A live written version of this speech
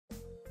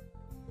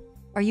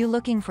Are you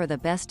looking for the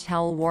best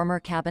towel warmer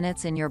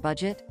cabinets in your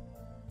budget?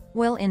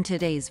 Well, in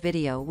today's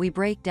video we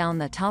break down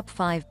the top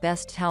 5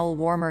 best towel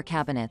warmer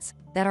cabinets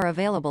that are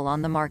available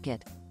on the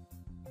market.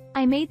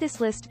 I made this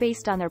list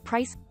based on their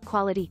price,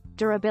 quality,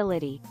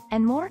 durability,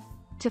 and more.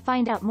 To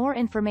find out more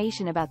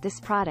information about this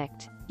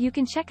product, you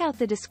can check out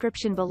the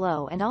description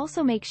below and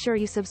also make sure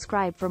you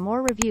subscribe for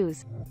more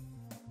reviews.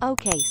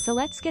 Okay, so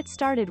let's get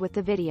started with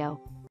the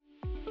video.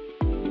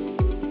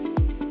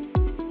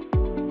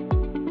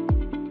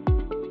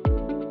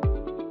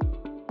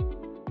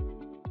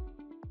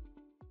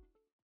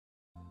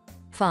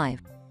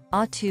 Five.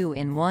 A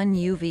 2-in-1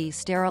 UV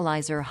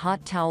Sterilizer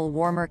Hot Towel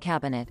Warmer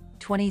Cabinet,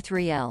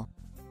 23L.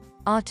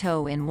 A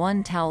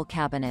 2-in-1 towel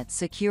cabinet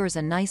secures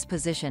a nice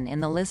position in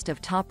the list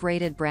of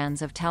top-rated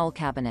brands of towel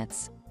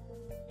cabinets.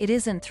 It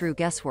isn't through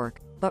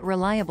guesswork, but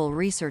reliable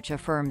research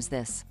affirms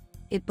this.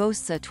 It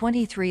boasts a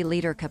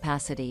 23-liter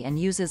capacity and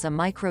uses a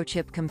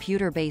microchip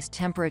computer-based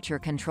temperature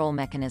control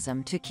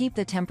mechanism to keep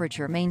the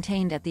temperature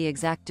maintained at the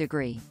exact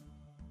degree.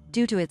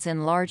 Due to its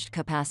enlarged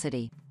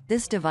capacity,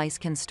 this device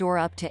can store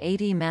up to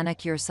 80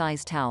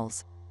 manicure-size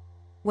towels.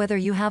 Whether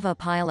you have a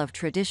pile of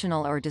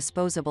traditional or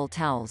disposable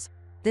towels,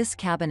 this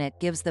cabinet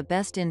gives the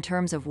best in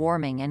terms of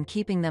warming and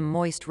keeping them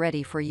moist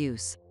ready for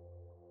use.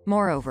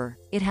 Moreover,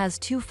 it has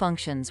two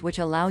functions which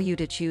allow you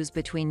to choose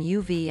between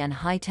UV and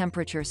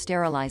high-temperature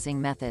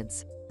sterilizing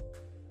methods.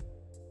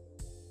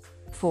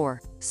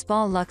 4.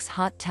 Spa Luxe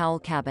Hot Towel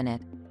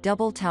Cabinet,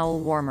 Double Towel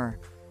Warmer.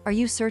 Are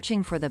you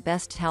searching for the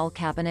best towel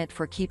cabinet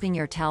for keeping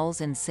your towels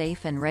in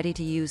safe and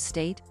ready-to-use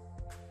state?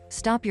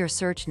 Stop your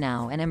search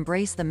now and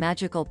embrace the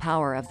magical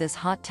power of this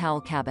hot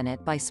towel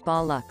cabinet by Spa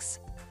Luxe.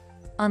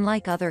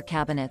 Unlike other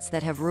cabinets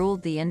that have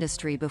ruled the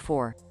industry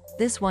before,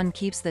 this one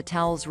keeps the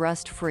towels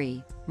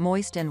rust-free,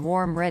 moist and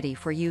warm, ready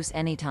for use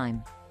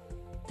anytime.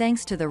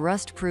 Thanks to the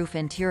rust-proof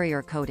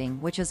interior coating,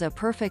 which is a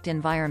perfect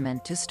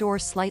environment to store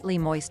slightly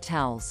moist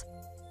towels.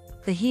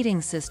 The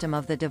heating system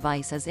of the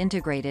device is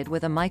integrated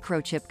with a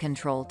microchip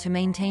control to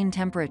maintain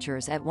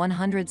temperatures at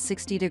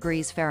 160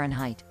 degrees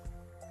Fahrenheit.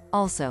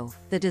 Also,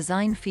 the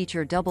design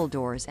features double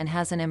doors and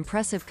has an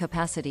impressive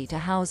capacity to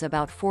house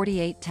about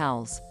 48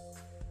 towels.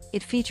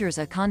 It features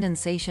a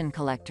condensation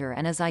collector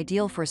and is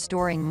ideal for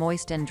storing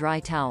moist and dry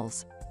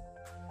towels.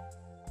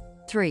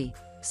 3.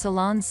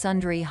 Salon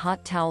Sundry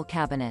Hot Towel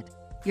Cabinet.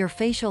 Your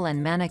facial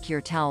and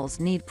manicure towels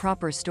need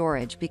proper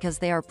storage because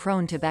they are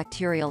prone to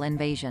bacterial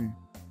invasion.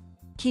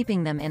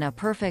 Keeping them in a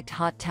perfect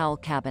hot towel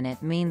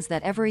cabinet means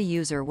that every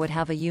user would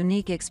have a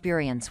unique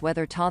experience,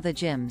 whether at the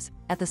gyms,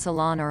 at the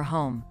salon or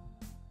home.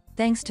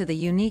 Thanks to the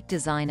unique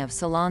design of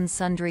Salon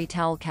Sundry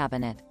Towel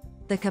Cabinet,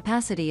 the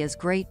capacity is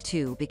great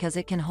too because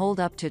it can hold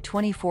up to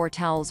 24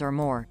 towels or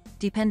more,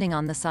 depending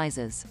on the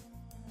sizes.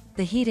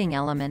 The heating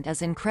element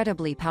is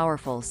incredibly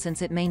powerful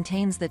since it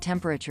maintains the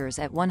temperatures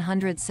at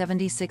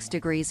 176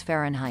 degrees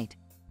Fahrenheit.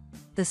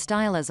 The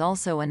style is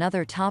also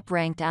another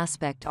top-ranked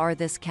aspect of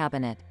this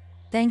cabinet,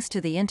 thanks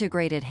to the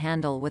integrated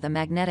handle with a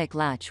magnetic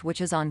latch which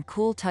is on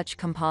cool touch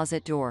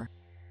composite door.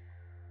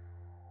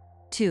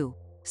 2.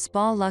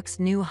 Spa Luxe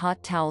New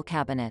Hot Towel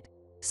Cabinet.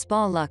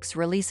 Spa Luxe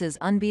releases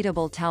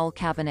unbeatable towel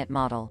cabinet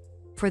model.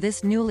 For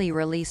this newly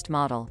released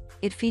model,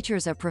 it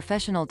features a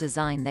professional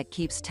design that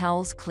keeps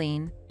towels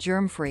clean,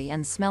 germ-free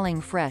and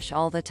smelling fresh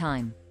all the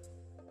time.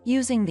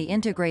 Using the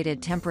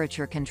integrated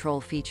temperature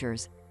control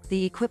features,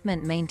 the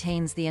equipment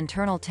maintains the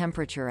internal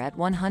temperature at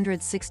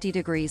 160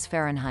 degrees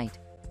Fahrenheit.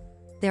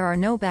 There are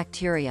no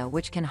bacteria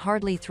which can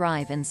hardly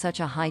thrive in such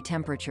a high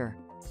temperature.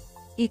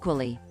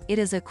 Equally, it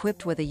is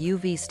equipped with a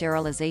UV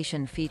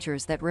sterilization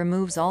features that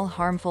removes all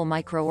harmful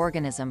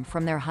microorganisms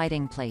from their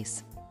hiding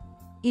place.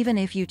 Even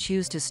if you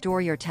choose to store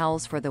your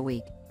towels for the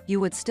week, you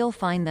would still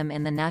find them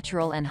in the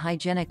natural and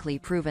hygienically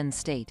proven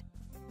state.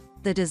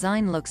 The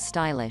design looks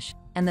stylish,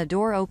 and the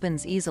door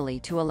opens easily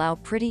to allow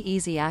pretty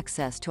easy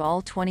access to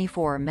all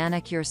 24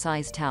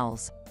 manicure-sized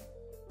towels.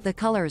 The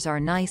colors are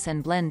nice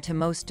and blend to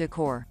most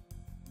decor.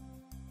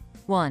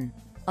 1.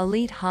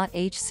 Elite Hot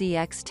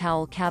HCX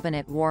Towel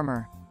Cabinet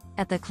Warmer.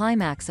 At the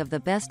climax of the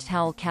best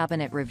towel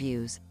cabinet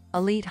reviews,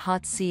 Elite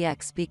Hot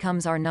CX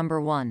becomes our number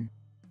one.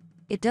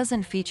 It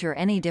doesn't feature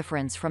any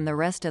difference from the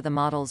rest of the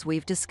models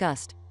we've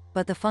discussed,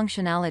 but the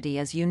functionality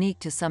is unique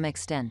to some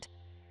extent.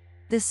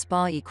 This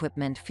spa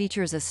equipment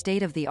features a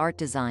state-of-the-art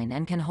design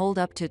and can hold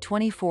up to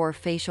 24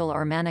 facial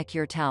or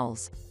manicure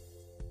towels.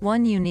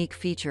 One unique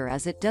feature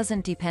is it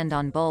doesn't depend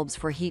on bulbs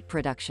for heat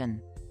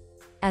production.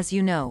 As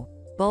you know,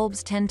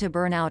 bulbs tend to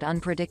burn out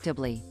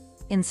unpredictably.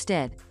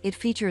 Instead, it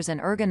features an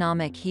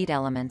ergonomic heat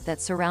element that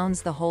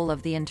surrounds the whole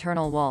of the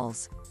internal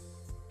walls.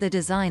 The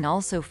design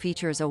also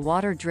features a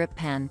water drip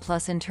pan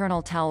plus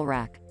internal towel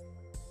rack.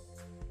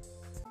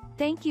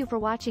 Thank you for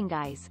watching,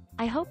 guys.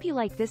 I hope you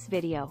like this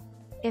video.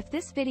 If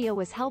this video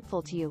was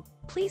helpful to you,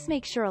 please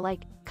make sure to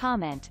like,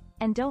 comment,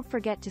 and don't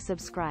forget to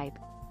subscribe.